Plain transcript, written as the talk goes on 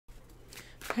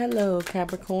Hello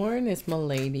Capricorn, it's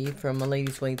Maladys from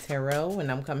Maladys Way Tarot, and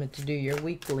I'm coming to do your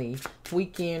weekly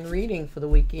weekend reading for the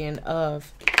weekend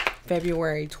of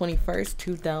February 21st,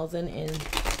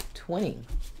 2020.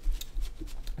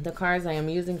 The cards I am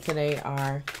using today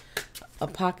are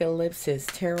Apocalypsis,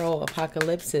 Tarot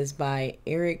Apocalypsis by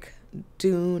Eric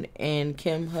Dune and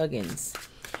Kim Huggins.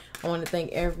 I want to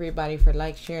thank everybody for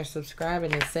sharing,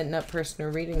 subscribing, and setting up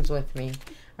personal readings with me.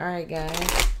 Alright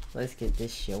guys, let's get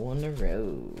this show on the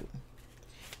road.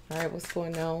 Alright, what's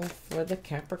going on for the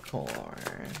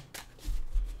Capricorn?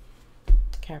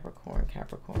 Capricorn.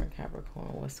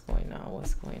 What's going on?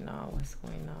 What's going on?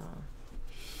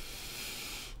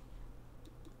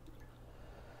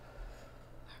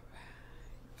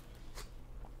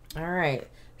 Alright,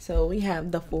 so we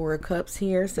have the Four of Cups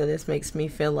here. So this makes me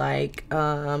feel like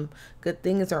good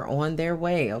things are on their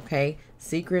way, okay?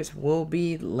 Secrets will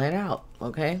be let out,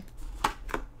 okay?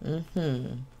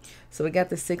 So we got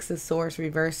the Six of Swords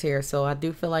reverse here. So I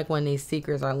do feel like when these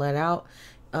secrets are let out,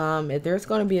 there's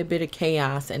going to be a bit of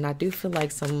chaos, and I do feel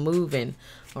like some moving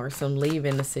or some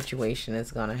leaving the situation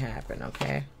is going to happen,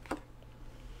 okay?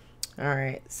 All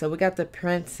right, so we got the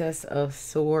Princess of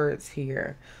Swords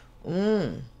here.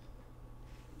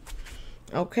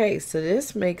 Okay, so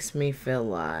this makes me feel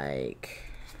like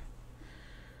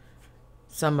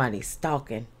somebody's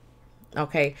stalking.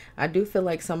 Okay, I do feel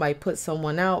like somebody put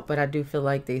someone out, but I do feel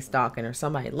like they stalking, or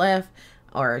somebody left,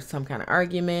 or some kind of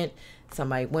argument.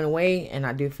 Somebody went away, and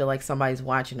I do feel like somebody's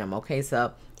watching them. Okay,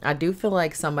 so I do feel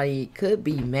like somebody could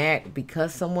be mad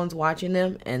because someone's watching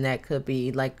them, and that could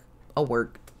be like a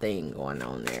work thing going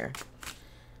on there.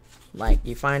 Like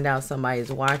you find out somebody's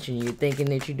watching you, thinking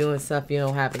that you're doing stuff you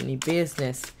don't have any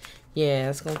business. Yeah,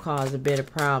 it's gonna cause a bit of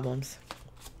problems.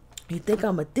 You think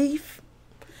I'm a thief?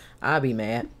 I'll be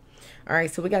mad. All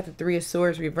right, so we got the Three of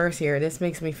Swords reverse here. This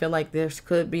makes me feel like this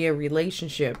could be a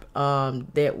relationship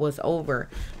that was over,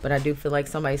 but I do feel like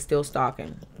somebody's still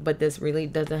stalking. But this really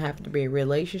doesn't have to be a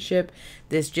relationship.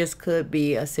 This just could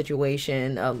be a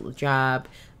situation, a job,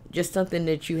 just something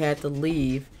that you had to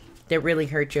leave that really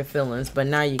hurt your feelings, but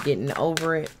now you're getting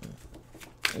over it.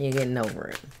 You're getting over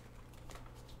it.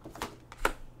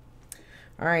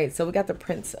 All right, so we got the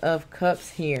Prince of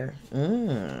Cups here.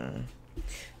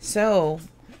 So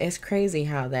it's crazy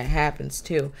how that happens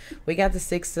too. We got the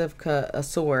Six of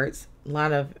Swords, a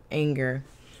lot of anger,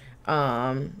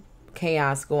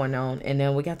 chaos going on, and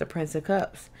then we got the Prince of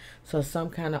Cups. So some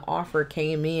kind of offer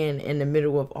came in the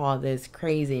middle of all this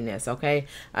craziness. Okay,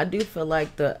 I do feel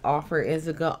like the offer is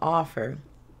a good offer.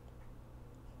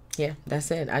 Yeah, that's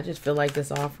it. I just feel like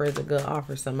this offer is a good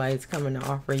offer. Somebody's coming to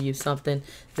offer you something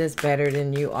that's better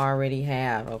than you already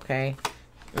have. Okay,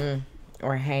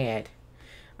 or had.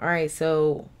 All right,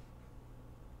 so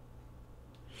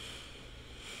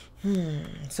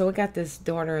so we got this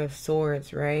Daughter of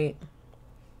Swords, right?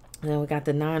 And then we got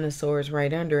the Nine of Swords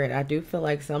right under it. I do feel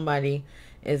like somebody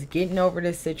is getting over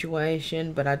this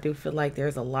situation, but I do feel like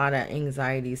there's a lot of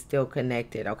anxiety still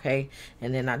connected, okay?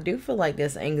 And then I do feel like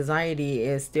this anxiety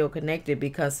is still connected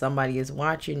because somebody is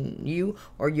watching you,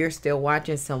 or you're still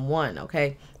watching someone,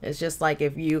 okay? It's just like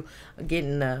if you get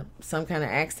in some kind of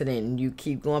accident and you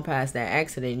keep going past that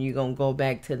accident, you're going to go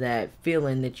back to that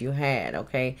feeling that you had,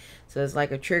 okay? So it's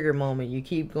like a trigger moment. You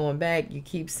keep going back, you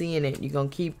keep seeing it, you're going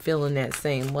to keep feeling that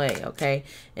same way, okay?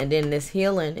 And then this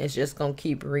healing is just going to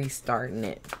keep restarting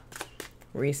it.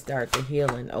 Restart the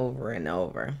healing over and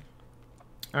over.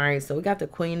 All right, so we got the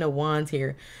Queen of Wands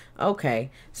here. Okay,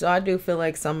 so I do feel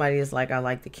like somebody is like, I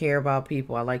like to care about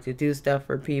people. I like to do stuff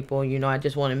for people. You know, I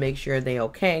just want to make sure they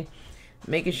okay.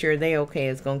 Making sure they okay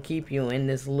is going to keep you in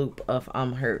this loop of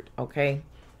I'm hurt, okay?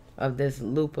 Of this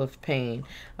loop of pain.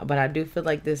 But I do feel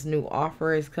like this new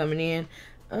offer is coming in.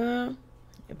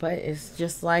 But it's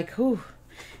just like, whew,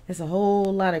 there's a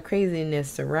whole lot of craziness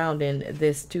surrounding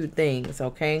this two things,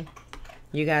 okay?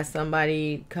 You got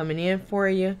somebody coming in for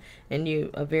you, and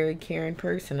you a very caring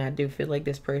person. I do feel like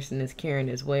this person is caring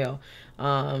as well.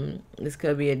 This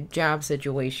could be a job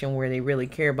situation where they really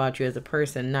care about you as a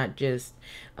person, not just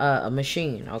a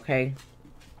machine, okay?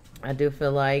 I do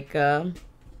feel like you're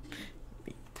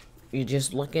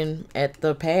just looking at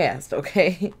the past,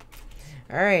 okay?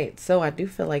 All right, so I do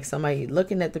feel like somebody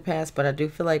looking at the past, but I do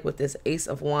feel like with this Ace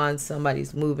of Wands,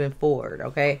 somebody's moving forward,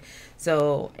 okay?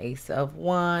 So Ace of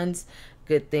Wands,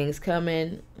 good things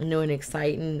coming, new and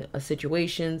exciting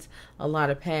situations, a lot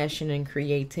of passion and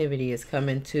creativity is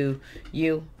coming to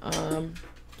you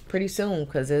pretty soon,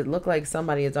 because it looked like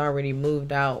somebody has already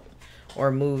moved out or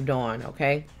moved on,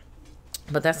 okay?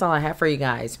 But that's all I have for you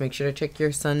guys. Make sure to check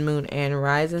your sun, moon, and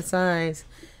rising signs.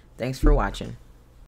 Thanks for watching.